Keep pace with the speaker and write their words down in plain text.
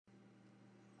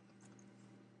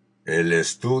El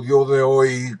estudio de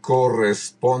hoy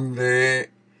corresponde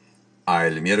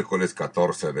al miércoles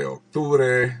 14 de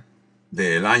octubre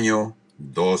del año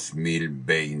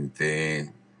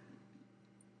 2020.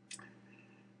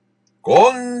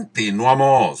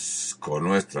 Continuamos con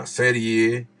nuestra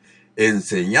serie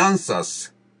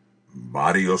Enseñanzas,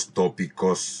 varios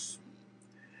tópicos.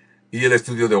 Y el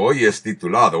estudio de hoy es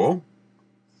titulado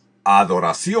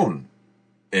Adoración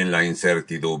en la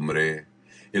incertidumbre.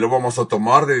 Y lo vamos a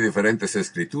tomar de diferentes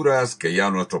escrituras que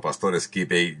ya nuestro pastor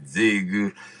Skip A.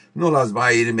 Zig nos las va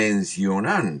a ir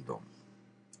mencionando.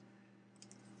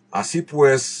 Así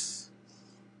pues,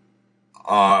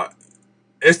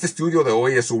 este estudio de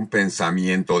hoy es un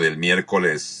pensamiento del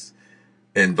miércoles,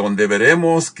 en donde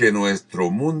veremos que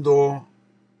nuestro mundo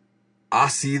ha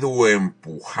sido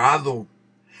empujado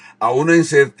a una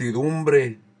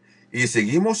incertidumbre y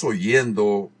seguimos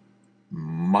oyendo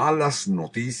malas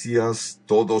noticias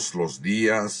todos los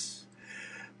días,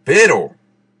 pero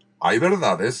hay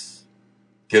verdades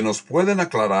que nos pueden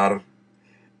aclarar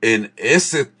en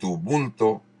ese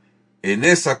tumulto, en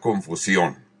esa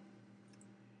confusión.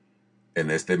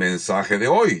 En este mensaje de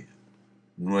hoy,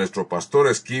 nuestro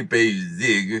pastor Skip A.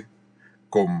 Zig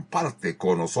comparte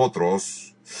con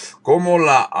nosotros cómo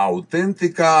la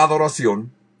auténtica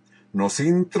adoración nos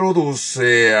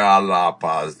introduce a la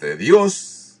paz de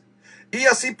Dios, y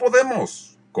así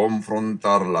podemos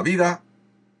confrontar la vida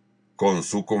con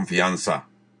su confianza.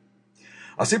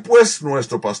 Así pues,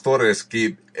 nuestro pastor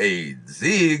Skip A.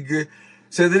 Zig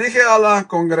se dirige a la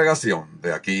congregación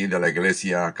de aquí, de la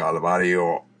iglesia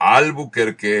Calvario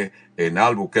Albuquerque, en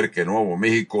Albuquerque, Nuevo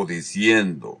México,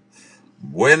 diciendo: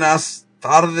 buenas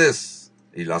tardes,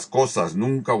 y las cosas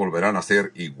nunca volverán a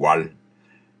ser igual.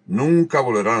 Nunca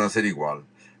volverán a ser igual.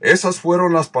 Esas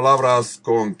fueron las palabras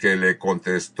con que le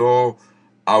contestó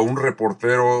a un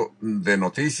reportero de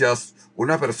noticias,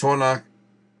 una persona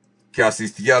que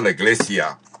asistía a la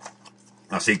iglesia.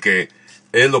 Así que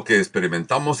es lo que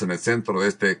experimentamos en el centro de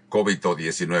este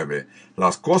COVID-19.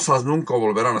 Las cosas nunca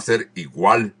volverán a ser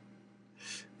igual.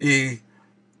 Y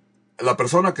la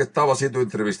persona que estaba siendo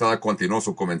entrevistada continuó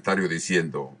su comentario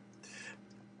diciendo: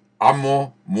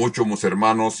 amo mucho a mis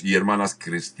hermanos y hermanas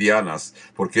cristianas,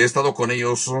 porque he estado con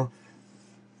ellos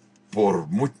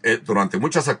durante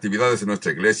muchas actividades en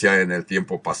nuestra iglesia en el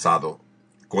tiempo pasado.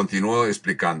 Continuó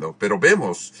explicando, pero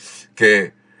vemos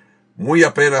que muy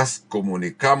apenas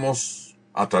comunicamos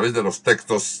a través de los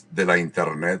textos de la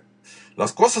internet.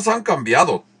 Las cosas han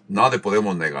cambiado, nada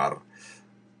podemos negar.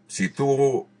 Si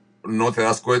tú no te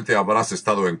das cuenta, habrás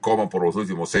estado en coma por los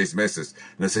últimos 6 meses.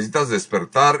 Necesitas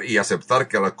despertar y aceptar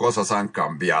que las cosas han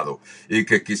cambiado y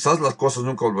que quizás las cosas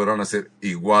nunca volverán a ser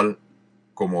igual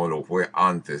como lo fue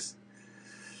antes.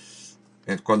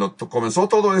 Cuando comenzó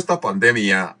toda esta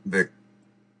pandemia de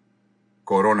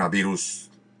coronavirus,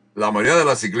 la mayoría de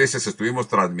las iglesias estuvimos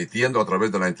transmitiendo a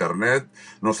través de la internet,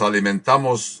 nos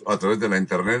alimentamos a través de la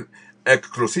internet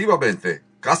exclusivamente.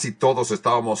 Casi todos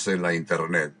estábamos en la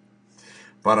internet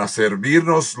para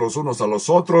servirnos los unos a los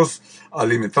otros,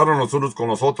 alimentarnos los unos con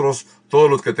los otros, todos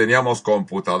los que teníamos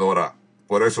computadora.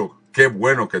 Por eso, qué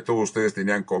bueno que todos ustedes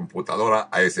tenían computadora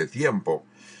a ese tiempo.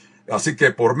 Así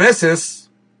que por meses,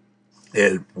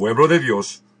 el pueblo de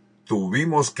Dios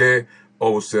tuvimos que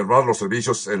observar los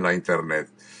servicios en la internet,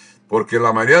 porque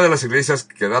la mayoría de las iglesias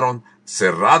quedaron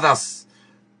cerradas.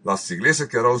 Las iglesias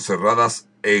quedaron cerradas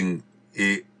y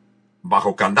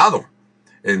bajo candado.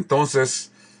 Entonces,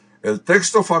 el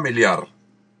texto familiar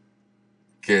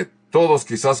que todos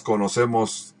quizás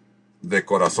conocemos de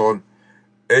corazón,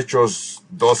 Hechos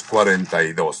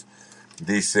 2:42,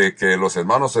 dice que los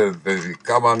hermanos se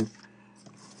dedicaban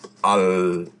a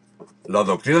la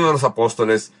doctrina de los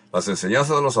apóstoles, las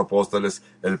enseñanzas de los apóstoles,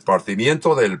 el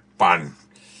partimiento del pan.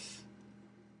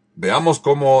 Veamos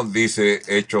cómo dice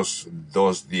Hechos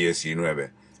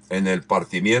 2:19, en el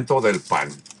partimiento del pan.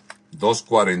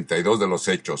 2:42 de los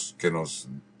Hechos, que nos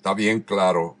está bien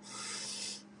claro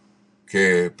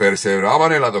que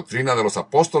perseveraban en la doctrina de los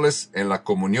apóstoles, en la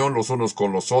comunión los unos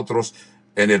con los otros,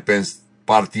 en el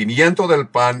partimiento del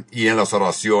pan y en las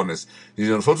oraciones. Y si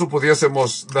nosotros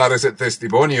pudiésemos dar ese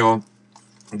testimonio,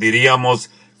 diríamos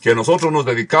que nosotros nos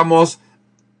dedicamos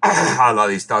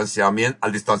al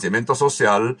distanciamiento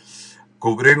social,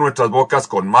 cubrir nuestras bocas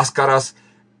con máscaras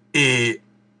y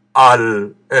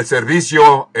el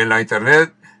servicio en la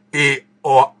internet y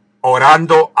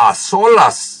orando a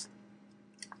solas,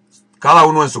 cada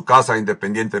uno en su casa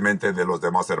independientemente de los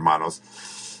demás hermanos.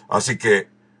 Así que,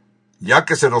 ya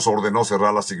que se nos ordenó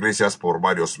cerrar las iglesias por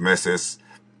varios meses,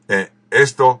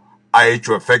 esto ha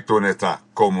hecho efecto en nuestra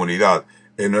comunidad,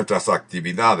 en nuestras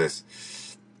actividades.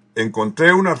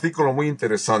 Encontré un artículo muy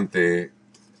interesante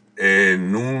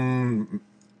en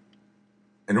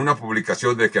en una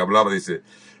publicación de que hablaba, dice,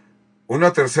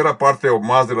 una tercera parte o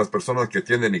más de las personas que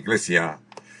atienden iglesia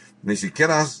ni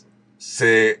siquiera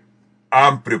se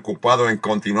han preocupado en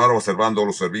continuar observando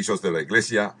los servicios de la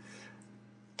iglesia.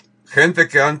 Gente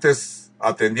que antes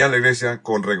atendía la iglesia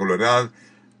con regularidad,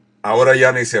 ahora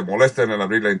ya ni se molestan en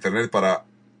abrir la internet para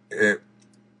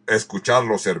escuchar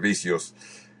los servicios.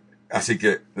 Así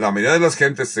que la mayoría de las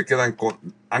gentes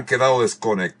han quedado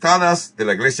desconectadas de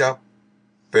la iglesia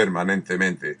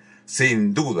permanentemente.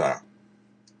 Sin duda,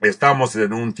 estamos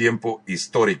en un tiempo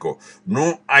histórico.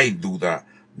 No hay duda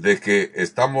de que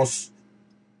estamos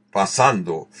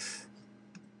pasando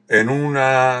en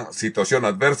una situación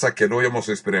adversa que no habíamos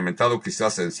experimentado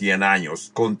quizás en 100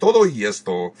 años. Con todo y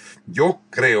esto, yo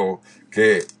creo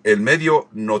que el medio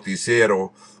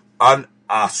noticiero han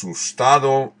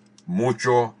asustado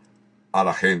mucho a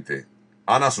la gente.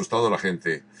 Han asustado a la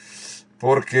gente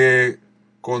porque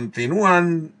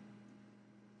continúan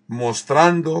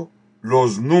mostrando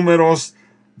los números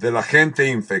de la gente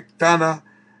infectada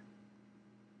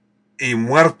y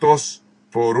muertos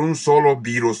por un solo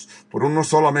virus, por una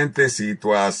solamente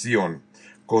situación.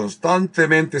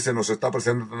 Constantemente se nos está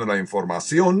presentando la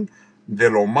información de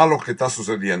lo malo que está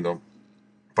sucediendo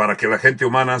para que la gente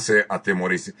humana se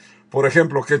atemorice. Por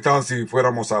ejemplo, ¿qué tal si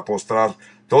fuéramos a apostar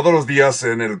todos los días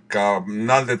en el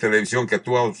canal de televisión que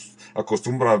tú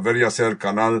acostumbras a ver, ya sea el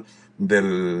canal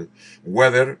del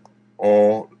weather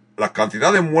o la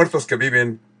cantidad de muertos que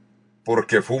viven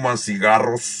porque fuman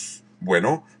cigarros?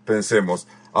 Bueno, pensemos,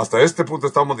 hasta este punto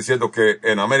estamos diciendo que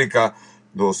en América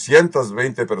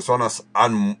 220,000 personas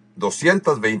han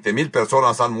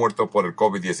muerto por el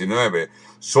COVID-19.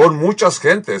 Son muchas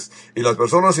gentes y las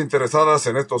personas interesadas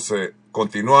en esto se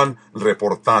continúan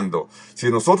reportando.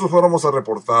 Si nosotros fuéramos a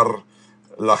reportar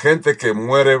la gente que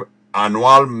muere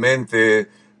anualmente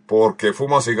porque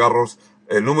fuma cigarros,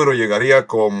 el número llegaría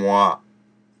como a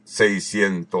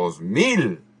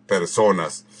 600,000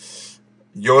 personas.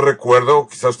 Yo recuerdo,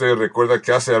 quizás usted recuerda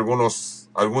que hace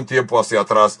algún tiempo hacia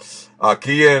atrás,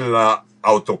 aquí en la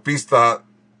autopista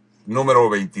número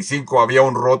 25 había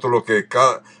un rótulo que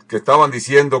estaban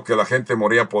diciendo que la gente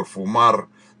moría por fumar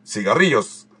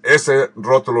cigarrillos. Ese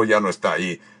rótulo ya no está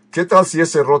ahí. ¿Qué tal si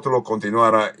ese rótulo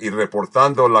continuara y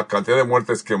reportando la cantidad de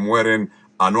muertes que mueren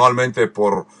anualmente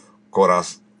por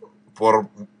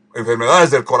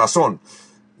enfermedades del corazón?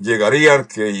 Llegarían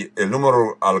que el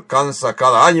número alcanza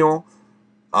cada año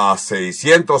a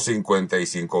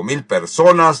 655,000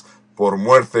 personas por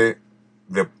muerte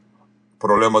de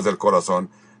problemas del corazón.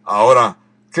 Ahora,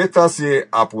 ¿qué tal si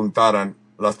apuntaran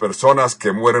las personas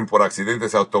que mueren por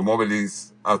accidentes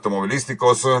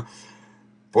automovilísticos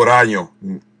por año?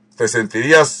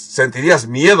 ¿Sentirías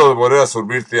miedo de volver a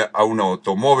subirte a un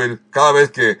automóvil? Cada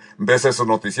vez que ves esos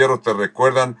noticieros te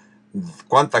recuerdan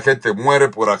cuánta gente muere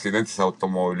por accidentes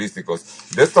automovilísticos.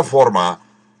 De esta forma,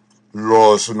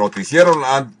 los noticieros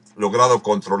han logrado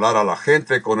controlar a la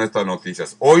gente con estas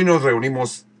noticias. Hoy nos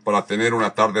reunimos para tener una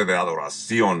tarde de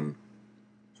adoración,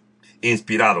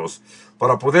 inspirados,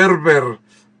 para poder ver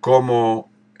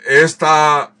cómo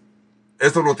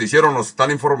estos noticieros nos están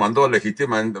informando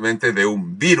legítimamente de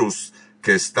un virus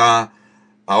que está.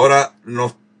 Ahora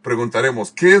nos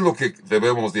preguntaremos, ¿qué es lo que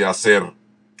debemos de hacer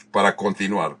para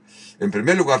continuar? En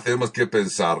primer lugar, tenemos que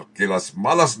pensar que las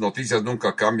malas noticias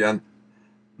nunca cambian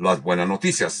las buenas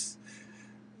noticias.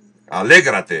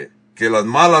 Alégrate que las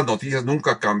malas noticias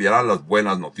nunca cambiarán las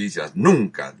buenas noticias.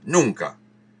 Nunca, nunca.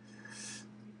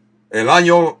 El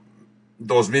año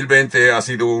 2020 ha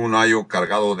sido un año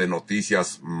cargado de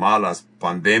noticias malas.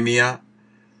 Pandemia,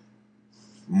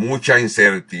 mucha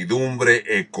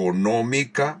incertidumbre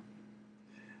económica,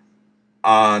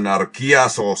 anarquía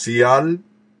social,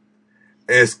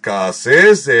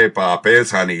 escasez de papel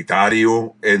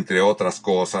sanitario, entre otras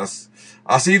cosas.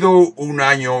 Ha sido un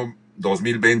año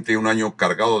 2020, un año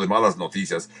cargado de malas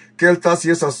noticias. ¿Qué tal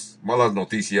si esas malas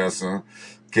noticias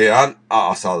que han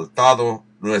asaltado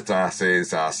nuestra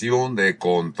sensación de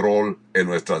control en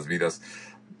nuestras vidas?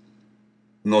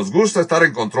 Nos gusta estar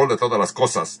en control de todas las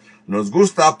cosas. Nos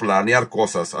gusta planear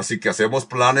cosas, así que hacemos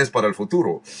planes para el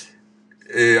futuro.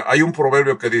 Hay un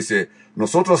proverbio que dice,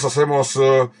 nosotros hacemos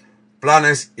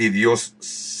planes y Dios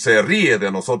se ríe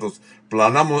de nosotros.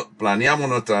 Planeamos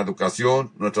nuestra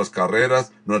educación, nuestras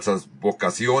carreras, nuestras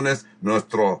vocaciones,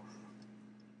 nuestro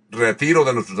retiro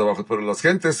de nuestros trabajos. Pero las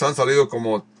gentes han salido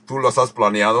como tú las has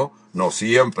planeado. No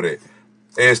siempre.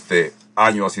 Este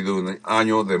año ha sido un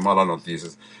año de malas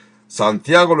noticias.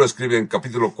 Santiago lo escribe en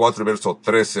capítulo 4, verso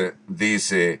 13,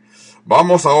 dice: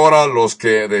 vamos ahora los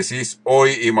que decís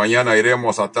hoy y mañana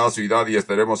iremos a tal ciudad y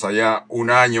estaremos allá un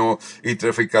año y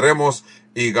traficaremos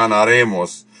y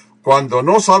ganaremos, cuando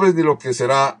no sabes ni lo que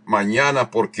será mañana,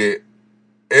 porque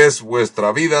es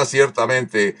vuestra vida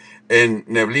ciertamente en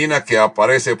neblina que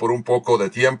aparece por un poco de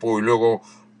tiempo y luego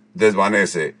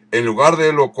desvanece. En lugar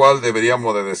de lo cual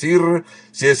deberíamos de decir: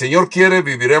 si el Señor quiere,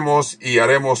 viviremos y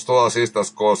haremos todas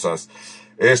estas cosas.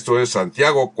 Esto es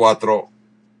Santiago 4,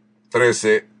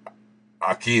 13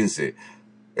 a 15.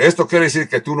 Esto quiere decir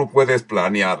que tú no puedes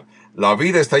planear. La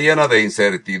vida está llena de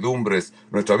incertidumbres.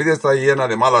 Nuestra vida está llena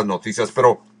de malas noticias,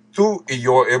 pero tú y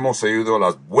yo hemos oído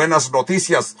las buenas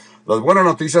noticias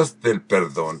del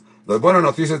perdón, las buenas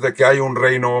noticias de que hay un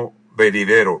reino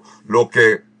venidero, lo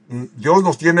que Dios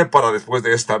nos tiene para después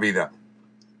de esta vida.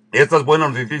 Estas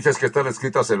buenas noticias que están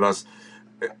escritas en las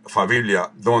familia,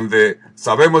 donde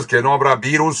sabemos que no habrá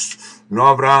virus, no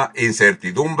habrá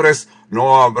incertidumbres,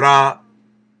 no habrá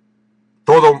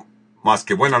todo más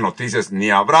que buenas noticias,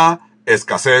 ni habrá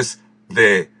escasez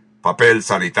de papel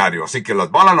sanitario. Así que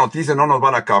las malas noticias no nos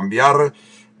van a cambiar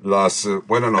las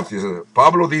buenas noticias.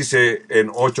 Pablo dice en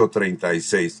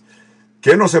 8:36,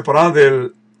 ¿qué nos separará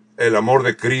del el amor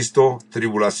de Cristo?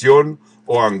 Tribulación,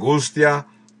 o angustia,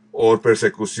 o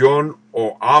persecución,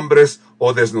 o hambres,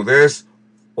 o desnudez,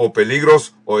 o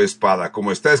peligros, o espada.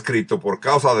 Como está escrito: por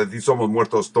causa de ti somos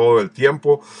muertos todo el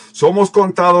tiempo, somos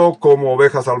contados como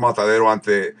ovejas al matadero.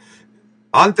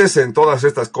 Antes en todas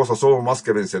estas cosas somos más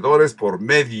que vencedores por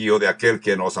medio de aquel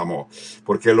que nos amó.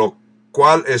 Porque lo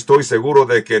cual estoy seguro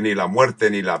de que ni la muerte,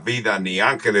 ni la vida, ni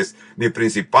ángeles, ni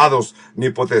principados, ni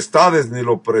potestades, ni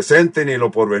lo presente, ni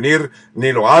lo porvenir,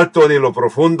 ni lo alto, ni lo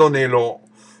profundo,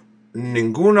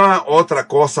 ninguna otra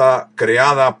cosa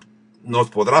creada nos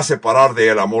podrá separar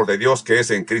del amor de Dios que es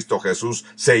en Cristo Jesús,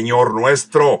 Señor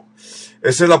nuestro.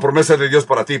 Esa es la promesa de Dios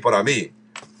para ti y para mí,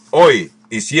 hoy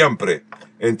y siempre.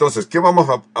 Entonces, ¿qué vamos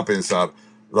a pensar?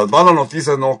 Las malas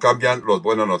noticias no cambian las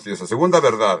buenas noticias. Segunda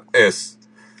verdad es: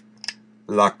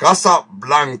 la Casa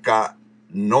Blanca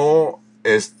no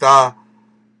está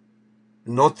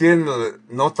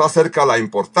cerca la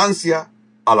importancia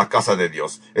a la casa de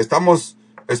Dios. Estamos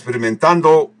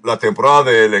experimentando la temporada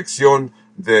de elección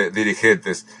de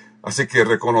dirigentes. Así que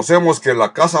reconocemos que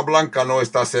la Casa Blanca no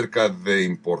está cerca de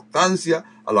importancia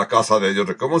a la casa de Dios.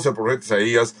 Recordemos el profeta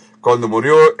Isaías cuando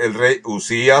murió el rey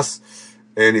Usías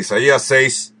en Isaías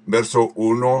 6, verso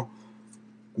 1.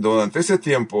 Durante ese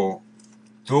tiempo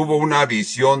tuvo una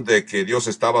visión de que Dios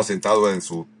estaba sentado en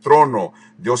su trono.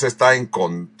 Dios está en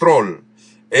control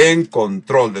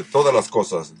de todas las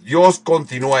cosas. Dios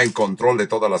continúa en control de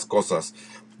todas las cosas.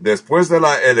 Después de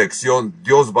la elección,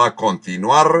 Dios va a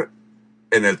continuar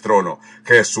en el trono.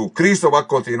 Jesucristo va a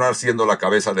continuar siendo la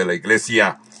cabeza de la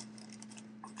iglesia.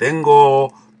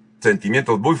 Tengo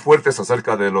sentimientos muy fuertes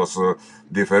acerca de los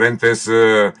diferentes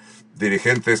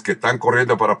dirigentes que están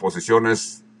corriendo para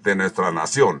posiciones de nuestra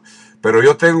nación. Pero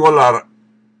yo tengo la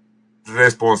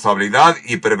responsabilidad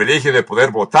y privilegio de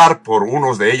poder votar por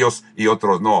unos de ellos y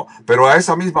otros no. Pero a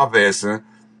esa misma vez,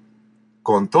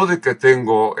 con todo y que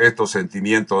tengo estos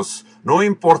sentimientos, no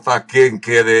importa quién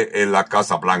quede en la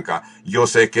Casa Blanca, yo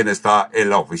sé quién está en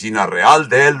la oficina real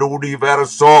del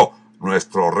universo,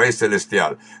 nuestro Rey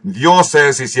Celestial. Dios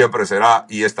es y siempre será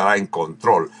y estará en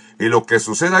control. Y lo que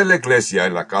suceda en la iglesia,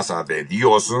 en la casa de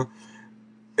Dios,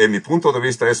 en mi punto de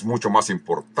vista, es mucho más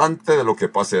importante de lo que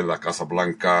pase en la Casa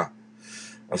Blanca.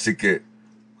 Así que,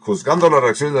 juzgando la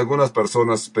reacción de algunas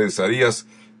personas, pensarías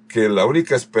que la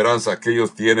única esperanza que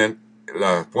ellos tienen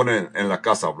la ponen en la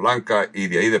Casa Blanca y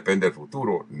de ahí depende el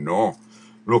futuro. No.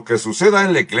 Lo que suceda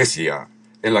en la iglesia,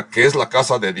 en la que es la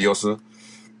casa de Dios,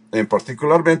 en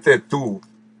particularmente tú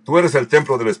eres el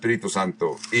templo del Espíritu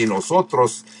Santo y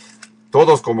nosotros,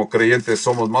 todos como creyentes,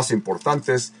 somos más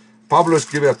importantes. Pablo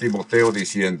escribe a Timoteo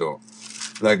diciendo: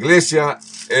 la iglesia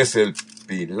es el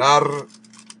pilar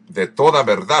de toda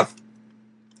verdad.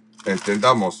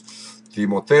 Entendamos,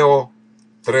 Timoteo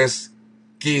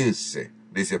 3:15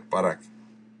 dice: para que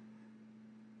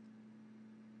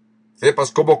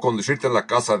sepas cómo conducirte en la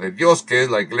casa de Dios, que es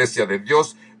la iglesia de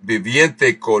Dios,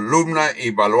 viviente, columna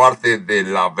y baluarte de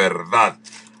la verdad.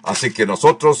 Así que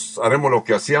nosotros haremos lo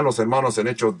que hacían los hermanos en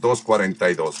Hechos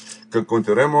 2:42, que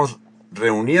continuaremos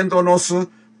reuniéndonos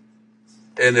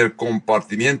en el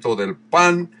compartimiento del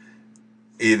pan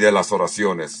y de las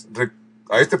oraciones.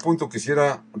 A este punto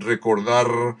quisiera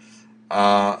recordar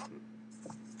a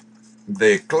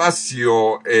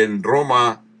Deoclasio en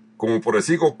Roma, como por el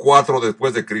siglo IV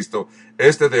después de Cristo.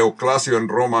 Deoclasio en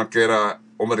Roma, que era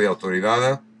hombre de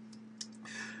autoridad,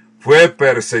 fue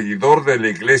perseguidor de la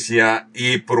iglesia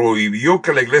y prohibió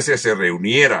que la iglesia se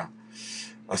reuniera.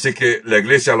 Así que la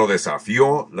iglesia lo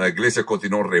desafió, la iglesia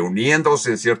continuó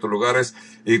reuniéndose en ciertos lugares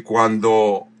y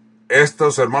cuando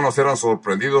estos hermanos eran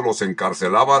sorprendidos, los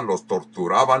encarcelaban, los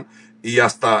torturaban y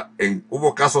hasta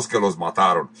hubo casos que los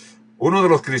mataron. Uno de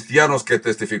los cristianos que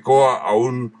testificó a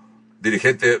un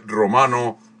dirigente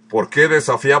romano por qué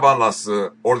desafiaban las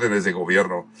órdenes de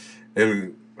gobierno,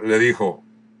 él le dijo,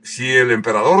 si el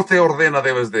emperador te ordena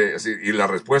debes de... Y la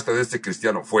respuesta de este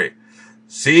cristiano fue,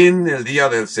 sin el día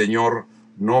del Señor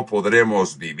no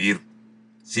podremos vivir.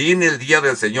 Sin el día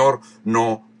del Señor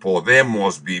no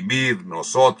podemos vivir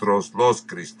nosotros los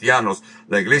cristianos.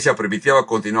 La iglesia primitiva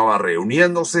continuaba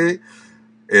reuniéndose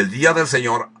el día del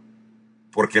Señor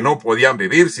porque no podían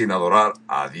vivir sin adorar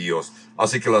a Dios.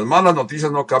 Así que las malas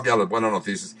noticias no cambian las buenas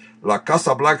noticias. La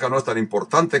Casa Blanca no es tan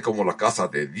importante como la casa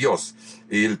de Dios.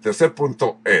 Y el tercer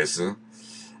punto es,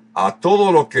 a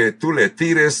todo lo que tú le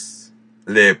tires,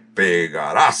 le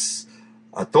pegarás.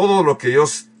 A todo lo que yo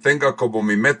tenga como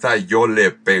mi meta, yo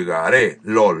le pegaré,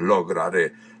 lo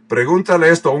lograré. Pregúntale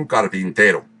esto a un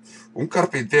carpintero. Un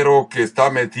carpintero que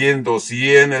está metiendo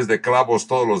cienes de clavos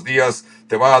todos los días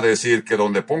te va a decir que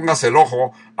donde pongas el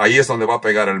ojo, ahí es donde va a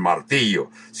pegar el martillo.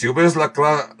 Si ves la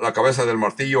cabeza del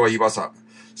martillo, ahí vas a...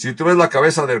 Si tú ves la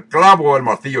cabeza del clavo, el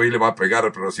martillo ahí le va a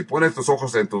pegar, pero si pones tus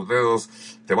ojos en tus dedos,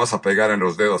 te vas a pegar en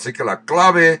los dedos. Así que la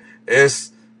clave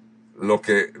es lo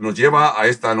que nos lleva a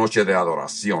esta noche de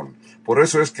adoración. Por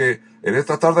eso es que en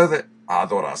esta tarde de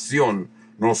adoración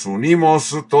nos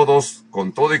unimos todos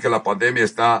con todo y que la pandemia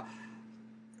está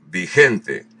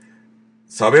vigente.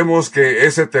 Sabemos que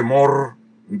ese temor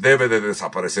debe de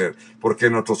desaparecer porque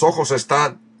nuestros ojos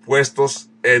están puestos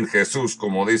en Jesús,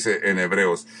 como dice en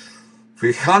Hebreos.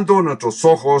 Fijando nuestros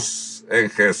ojos en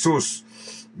Jesús,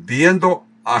 viendo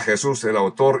a Jesús, el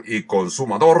autor y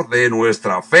consumador de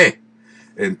nuestra fe.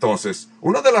 Entonces,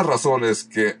 una de las razones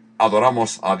que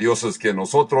adoramos a Dios es que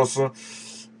nosotros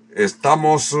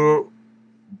estamos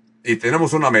y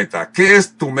tenemos una meta. ¿Qué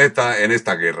es tu meta en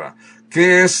esta guerra?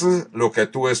 ¿Qué es lo que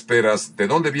tú esperas? ¿De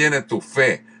dónde viene tu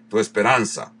fe, tu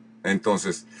esperanza?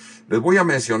 Entonces, les voy a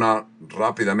mencionar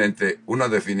rápidamente una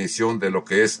definición de lo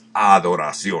que es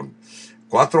adoración.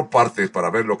 4 partes para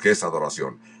ver lo que es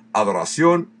adoración.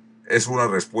 Adoración es una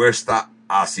respuesta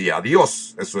hacia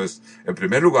Dios. Eso es, en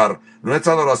primer lugar,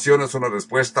 nuestra adoración es una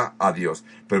respuesta a Dios.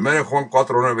 Primero Juan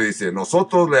 4:9 dice,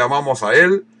 nosotros le amamos a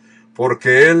Él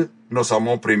porque Él nos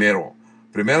amó primero.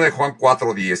 Primero de Juan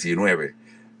 4:19.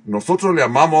 Nosotros le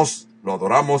amamos, lo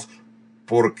adoramos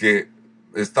porque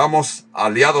estamos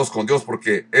aliados con Dios,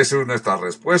 porque esa es nuestra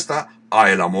respuesta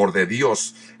a el amor de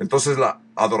Dios. Entonces la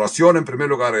adoración en primer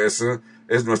lugar es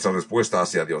nuestra respuesta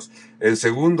hacia Dios. El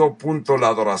segundo punto, la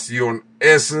adoración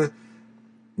es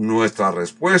nuestra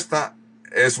respuesta,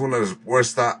 es una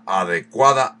respuesta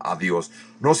adecuada a Dios.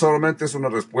 No solamente es una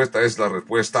respuesta, es la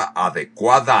respuesta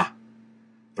adecuada.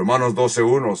 Romanos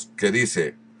 12:1 que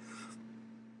dice,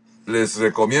 les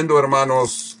recomiendo,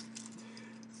 hermanos,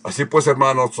 así pues,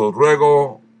 hermanos, os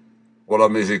ruego por la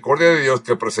misericordia de Dios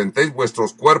que presentéis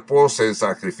vuestros cuerpos en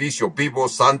sacrificio vivo,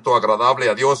 santo, agradable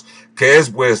a Dios, que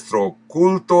es vuestro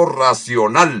culto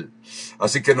racional.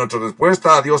 Así que nuestra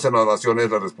respuesta a Dios en la oración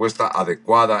es la respuesta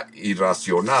adecuada y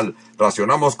racional.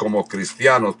 Racionamos como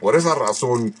cristianos. Por esa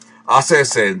razón hace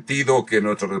sentido que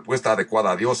nuestra respuesta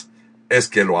adecuada a Dios es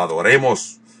que lo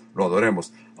adoremos. Lo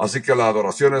adoremos. Así que la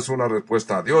adoración es una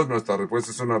respuesta a Dios. Nuestra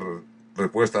respuesta es una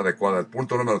respuesta adecuada. El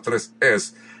punto número 3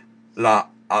 es la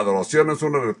adoración es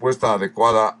una respuesta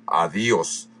adecuada a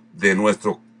Dios de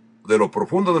lo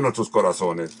profundo de nuestros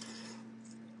corazones.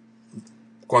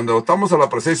 Cuando estamos a la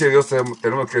presencia de Dios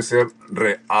tenemos que ser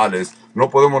reales. No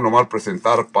podemos nomás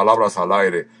presentar palabras al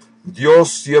aire.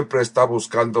 Dios siempre está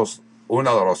buscando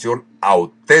una adoración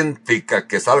auténtica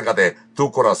que salga de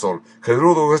tu corazón. Jesús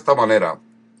dijo de esta manera.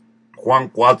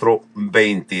 Juan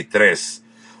 4:23.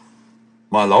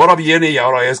 Mas la hora viene y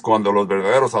ahora es cuando los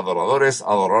verdaderos adoradores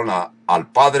adorarán al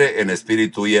Padre en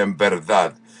espíritu y en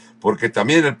verdad. Porque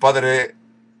también el Padre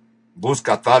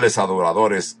busca tales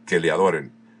adoradores que le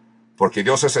adoren. Porque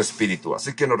Dios es espíritu.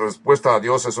 Así que nuestra respuesta a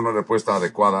Dios es una respuesta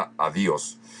adecuada a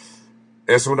Dios.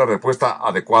 Es una respuesta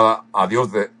adecuada a Dios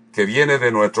que viene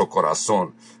de nuestro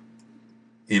corazón.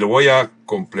 Y lo voy a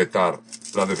completar.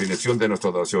 La definición de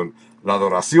nuestra adoración. La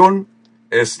adoración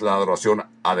es la adoración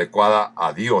adecuada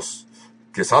a Dios,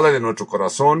 que sale de nuestro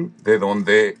corazón, de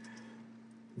donde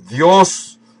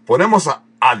Dios, ponemos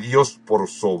a Dios por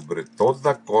sobre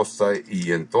toda cosa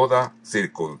y en toda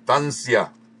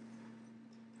circunstancia.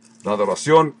 La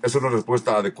adoración es una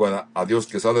respuesta adecuada a Dios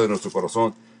que sale de nuestro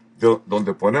corazón,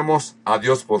 donde ponemos a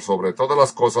Dios por sobre todas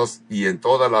las cosas y en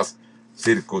todas las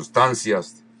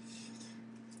circunstancias.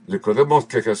 Recordemos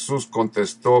que Jesús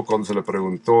contestó cuando se le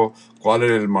preguntó cuál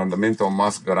era el mandamiento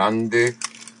más grande.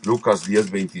 Lucas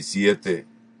 10:27.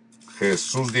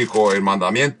 Jesús dijo, el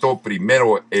mandamiento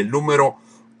primero, el número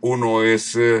uno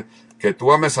es que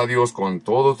tú ames a Dios con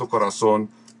todo tu corazón,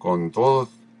 con todo.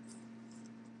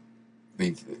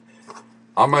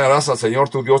 Amarás al Señor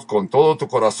tu Dios con todo tu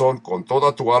corazón, con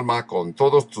toda tu alma, con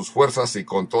todas tus fuerzas y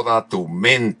con toda tu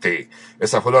mente.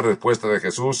 Esa fue la respuesta de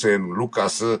Jesús en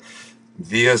Lucas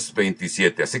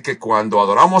 10:27. Así que cuando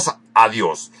adoramos a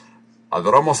Dios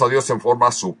en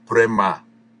forma suprema.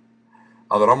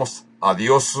 Adoramos a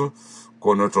Dios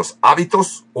con nuestros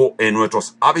hábitos o en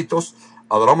nuestros hábitos.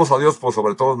 Adoramos a Dios por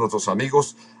sobre todos nuestros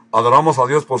amigos. Adoramos a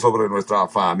Dios por sobre nuestra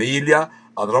familia.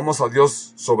 Adoramos a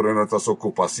Dios sobre nuestras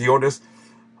ocupaciones.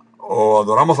 O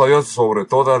adoramos a Dios sobre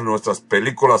todas nuestras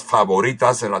películas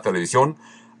favoritas en la televisión.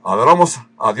 Adoramos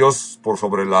a Dios por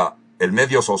sobre el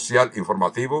medio social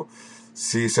informativo.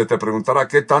 Si se te preguntara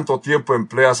qué tanto tiempo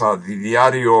empleas a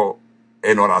diario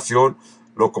en oración,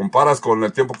 lo comparas con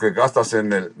el tiempo que gastas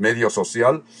en el medio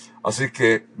social. Así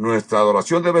que nuestra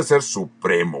adoración debe ser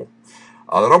supremo.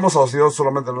 Adoramos a Dios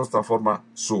solamente en nuestra forma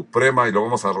suprema y lo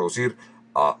vamos a reducir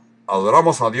a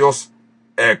adoramos a Dios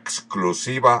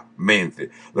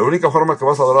exclusivamente. La única forma que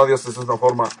vas a adorar a Dios es una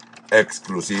forma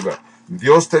exclusiva.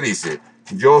 Dios te dice,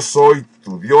 yo soy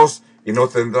tu Dios y no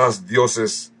tendrás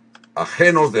dioses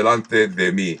ajenos delante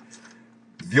de mí.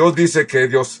 Dios dice que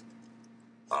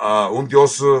un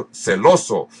Dios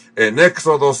celoso. En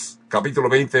Éxodos capítulo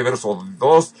 20, verso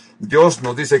 2, Dios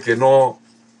nos dice que no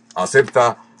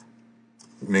acepta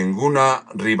ninguna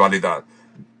rivalidad.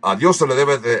 A Dios se le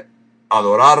debe de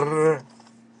adorar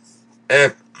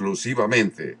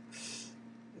exclusivamente.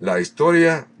 La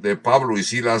historia de Pablo y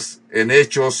Silas en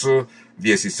Hechos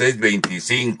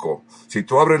 16:25. Si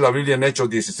tú abres la Biblia en Hechos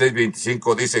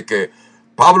 16:25, dice que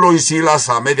Pablo y Silas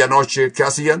a medianoche, ¿qué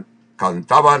hacían?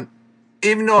 Cantaban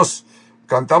himnos,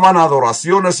 cantaban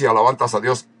adoraciones y alabanzas a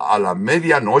Dios a la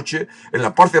medianoche. En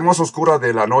la parte más oscura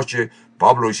de la noche,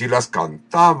 Pablo y Silas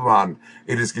cantaban.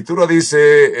 Y la Escritura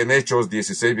dice en Hechos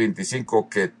 16:25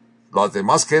 que las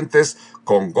demás gentes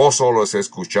con gozo los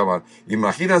escuchaban.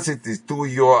 Imagínate si tú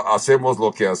y yo hacemos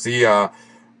lo que hacía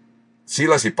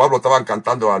Silas y Pablo, estaban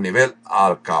cantando a nivel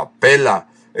a capela.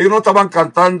 Ellos no estaban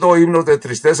cantando himnos de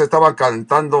tristeza, estaban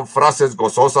cantando frases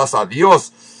gozosas a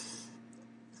Dios.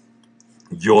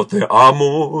 Yo te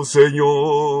amo,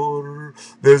 Señor,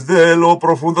 desde lo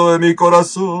profundo de mi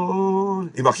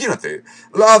corazón. Imagínate,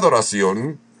 la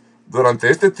adoración durante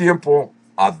este tiempo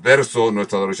adverso,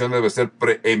 nuestra adoración debe ser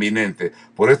preeminente.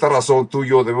 Por esta razón, tú y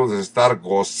yo debemos estar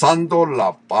gozando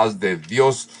la paz de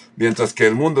Dios, mientras que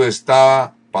el mundo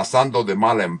está pasando de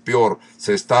mal en peor,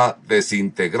 se está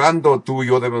desintegrando. Tú y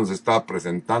yo debemos estar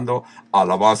presentando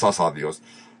alabanzas a Dios.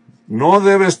 No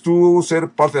debes tú ser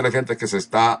parte de la gente que se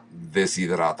está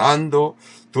deshidratando.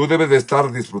 Tú debes de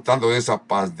estar disfrutando de esa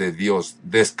paz de Dios,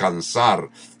 descansar,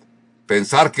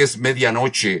 pensar que es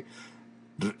medianoche,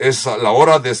 es la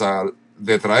hora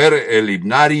de traer el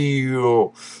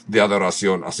himnario de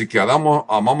adoración. Así que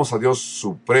amamos a Dios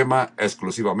suprema,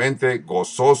 exclusivamente,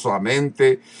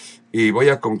 gozosamente. Y voy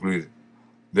a concluir.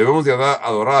 Debemos de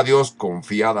adorar a Dios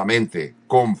confiadamente,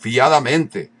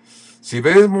 confiadamente. Si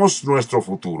vemos nuestro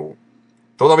futuro,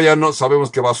 todavía no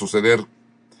sabemos qué va a suceder.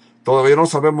 Todavía no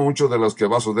sabemos mucho de lo que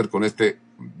va a suceder con este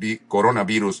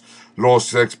coronavirus.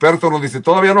 Los expertos nos dicen,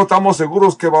 todavía no estamos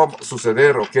seguros qué va a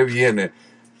suceder o qué viene.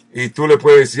 Y tú le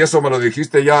puedes decir, eso me lo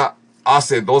dijiste ya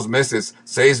hace 2 meses,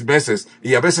 6 meses.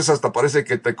 Y a veces hasta parece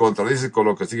que te contradices con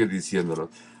lo que sigues diciéndolo.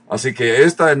 Así que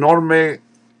esta enorme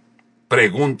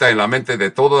pregunta en la mente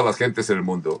de todas las gentes del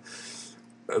mundo,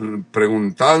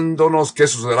 preguntándonos qué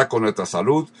sucederá con nuestra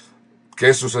salud,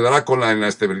 qué sucederá con la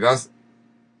inestabilidad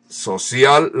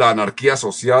social, la anarquía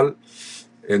social.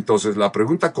 Entonces la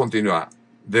pregunta continúa.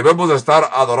 Debemos de estar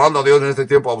adorando a Dios en este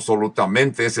tiempo.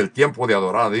 Absolutamente es el tiempo de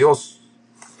adorar a Dios.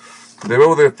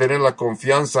 Debemos de tener la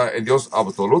confianza en Dios.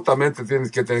 Absolutamente tienes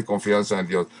que tener confianza en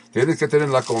Dios. Tienes que tener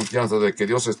la confianza de que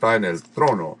Dios está en el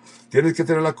trono. Tienes que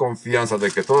tener la confianza de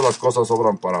que todas las cosas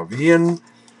obran para bien,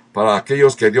 para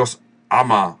aquellos que Dios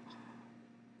ama.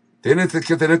 Tienes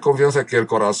que tener confianza que el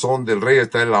corazón del rey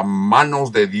está en las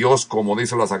manos de Dios, como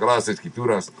dicen las Sagradas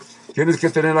Escrituras. Tienes que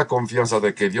tener la confianza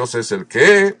de que Dios es el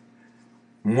que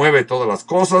mueve todas las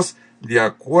cosas de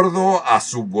acuerdo a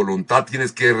su voluntad.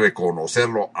 Tienes que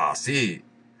reconocerlo así.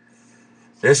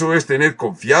 Eso es tener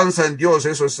confianza en Dios.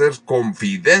 Eso es ser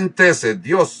confidentes en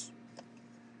Dios.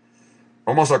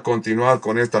 Vamos a continuar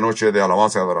con esta noche de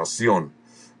alabanza y adoración.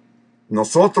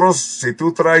 Nosotros, si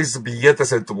tú traes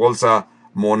billetes en tu bolsa,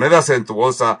 monedas en tu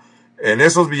bolsa, en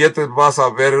esos billetes vas a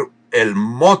ver el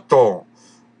motto,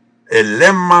 el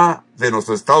lema de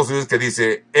nuestros Estados Unidos que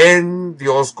dice, en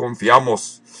Dios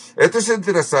confiamos. Esto es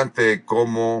interesante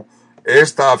como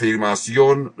esta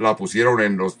afirmación la pusieron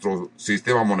en nuestro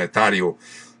sistema monetario.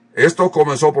 Esto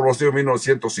comenzó por los años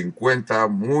 1950,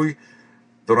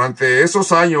 durante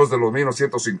esos años de los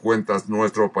 1950,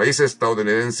 nuestro país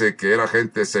estadounidense, que era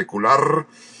gente secular,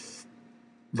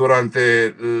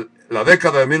 durante la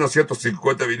década de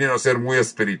 1950 vinieron a ser muy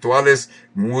espirituales,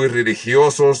 muy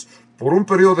religiosos. Por un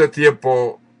periodo de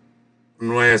tiempo,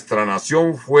 nuestra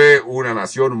nación fue una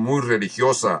nación muy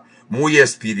religiosa, muy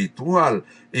espiritual,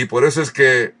 y por eso es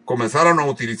que comenzaron a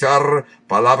utilizar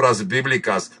palabras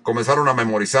bíblicas, comenzaron a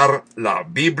memorizar la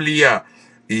Biblia,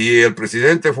 y el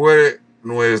presidente fue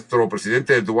nuestro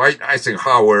presidente Dwight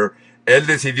Eisenhower. Él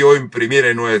decidió imprimir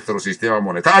en nuestro sistema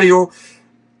monetario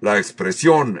la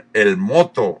expresión, el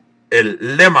motto, el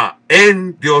lema,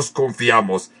 en Dios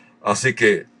confiamos. Así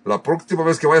que la próxima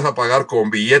vez que vayas a pagar con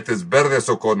billetes verdes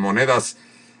o con monedas,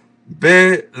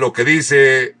 ve lo que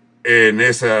dice en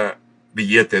ese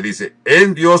billete. Dice,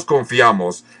 en Dios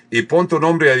confiamos. Y pon tu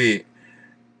nombre allí.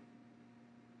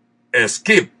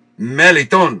 Skip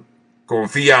Melitón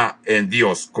confía en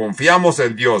Dios. Confiamos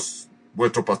en Dios.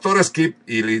 Vuestro pastor Skip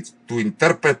y tu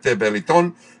intérprete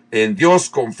Melitón, en Dios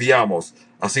confiamos.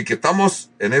 Así que estamos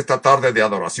en esta tarde de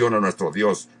adoración a nuestro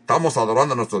Dios. Estamos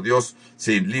adorando a nuestro Dios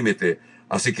sin límite.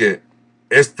 Así que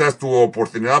esta es tu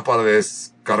oportunidad para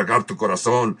descargar tu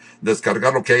corazón,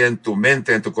 descargar lo que hay en tu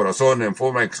mente, en tu corazón, en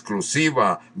forma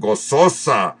exclusiva,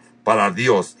 gozosa para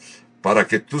Dios, para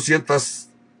que tú sientas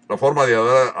la forma de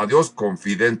adorar a Dios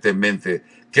confidentemente.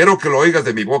 Quiero que lo oigas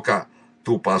de mi boca.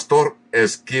 Tu pastor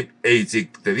Skip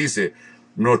Heitzig te dice,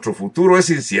 nuestro futuro es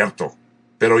incierto.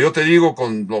 Pero yo te digo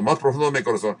con lo más profundo de mi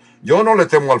corazón, yo no le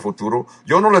temo al futuro,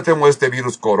 yo no le temo a este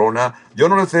virus corona, yo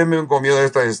no le tengo miedo a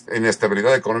esta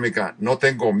inestabilidad económica, no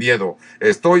tengo miedo.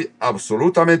 Estoy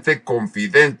absolutamente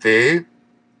confidente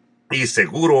y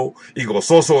seguro y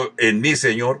gozoso en mi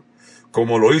Señor,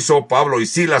 como lo hizo Pablo y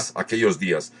Silas aquellos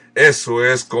días. Eso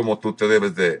es como tú te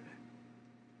debes de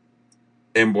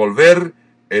envolver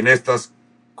en esta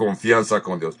confianza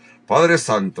con Dios. Padre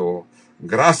Santo,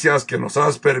 gracias que nos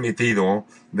has permitido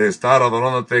de estar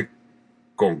adorándote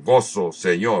con gozo,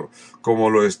 Señor, como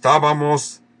lo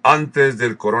estábamos antes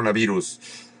del coronavirus.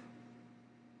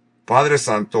 Padre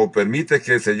Santo, permite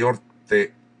que el Señor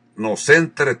nos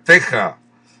entreteja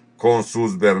con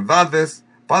sus verdades.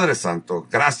 Padre Santo,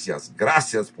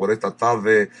 gracias por esta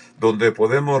tarde donde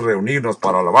podemos reunirnos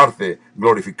para alabarte,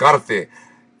 glorificarte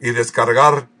y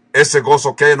descargar ese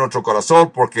gozo que hay en nuestro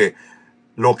corazón, porque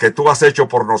lo que tú has hecho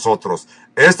por nosotros,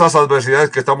 estas adversidades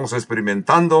que estamos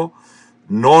experimentando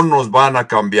no nos van a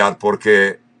cambiar,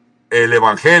 porque el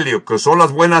Evangelio, que son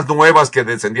las buenas nuevas que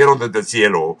descendieron desde el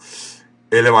cielo,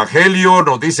 el Evangelio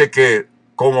nos dice que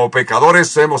como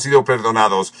pecadores hemos sido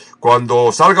perdonados.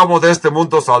 Cuando salgamos de este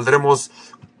mundo saldremos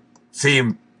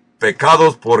sin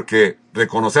pecados, porque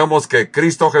reconocemos que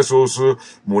Cristo Jesús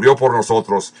murió por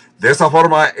nosotros. De esa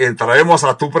forma entraremos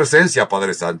a tu presencia,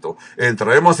 Padre Santo.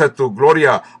 Entraremos a tu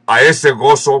gloria, a ese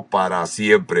gozo para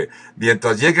siempre.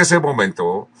 Mientras llegue ese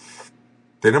momento,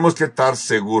 tenemos que estar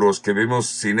seguros que vivimos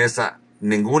sin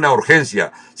ninguna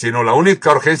urgencia, sino la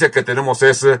única urgencia que tenemos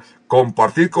es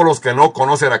compartir con los que no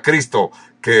conocen a Cristo,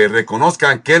 que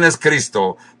reconozcan quién es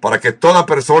Cristo, para que toda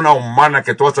persona humana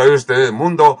que tú has traído a este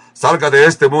mundo salga de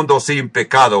este mundo sin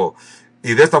pecado.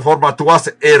 Y de esta forma tú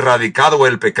has erradicado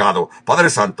el pecado.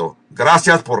 Padre Santo,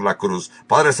 gracias por la cruz.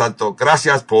 Padre Santo,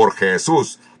 gracias por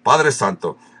Jesús. Padre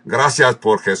Santo, gracias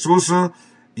por Jesús,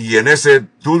 y en ese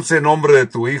dulce nombre de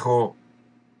tu Hijo,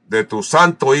 de tu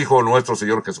Santo Hijo, nuestro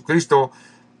Señor Jesucristo,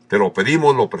 te lo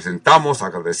pedimos, lo presentamos,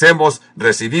 agradecemos,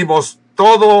 recibimos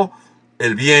todo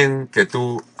el bien que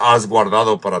tú has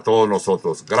guardado para todos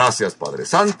nosotros. Gracias, Padre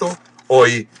Santo,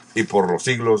 hoy y por los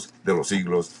siglos de los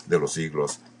siglos de los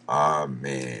siglos.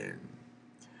 Amén.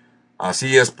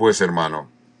 Así es, pues, hermano.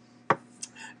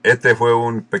 Este fue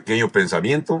un pequeño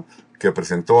pensamiento que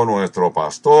presentó nuestro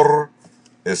pastor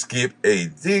Skip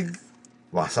Heitzig,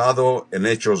 basado en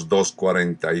Hechos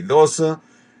 2:42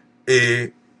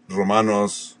 y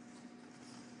Romanos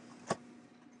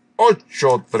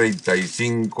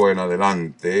 8:35 en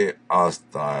adelante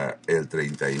hasta el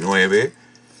 39.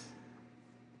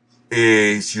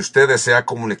 Y si usted desea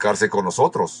comunicarse con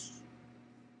nosotros,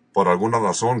 por alguna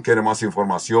razón quiere más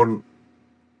información,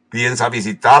 piensa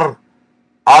visitar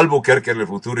Albuquerque en el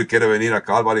futuro y quiere venir a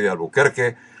Calvary de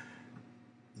Albuquerque,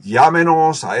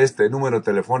 llámenos a este número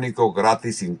telefónico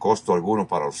gratis sin costo alguno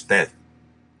para usted.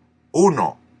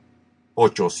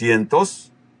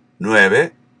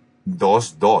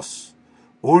 1-800-922.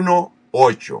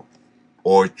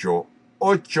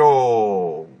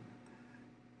 1888.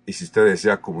 Y si usted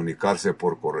desea comunicarse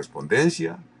por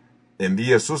correspondencia,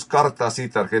 envíe sus cartas y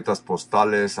tarjetas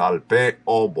postales al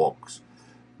P.O. Box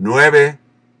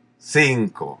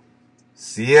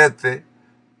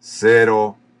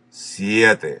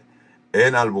 95707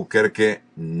 en Albuquerque,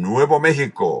 Nuevo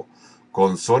México,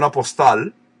 con zona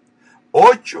postal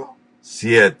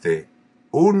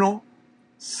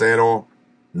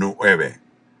 87109.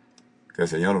 Que el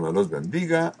Señor me los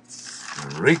bendiga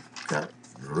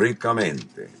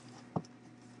ricamente.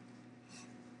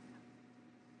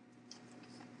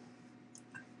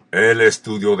 El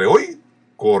estudio de hoy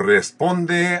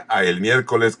corresponde a el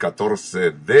miércoles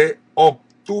 14 de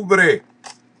octubre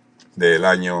del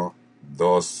año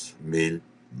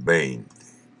 2020.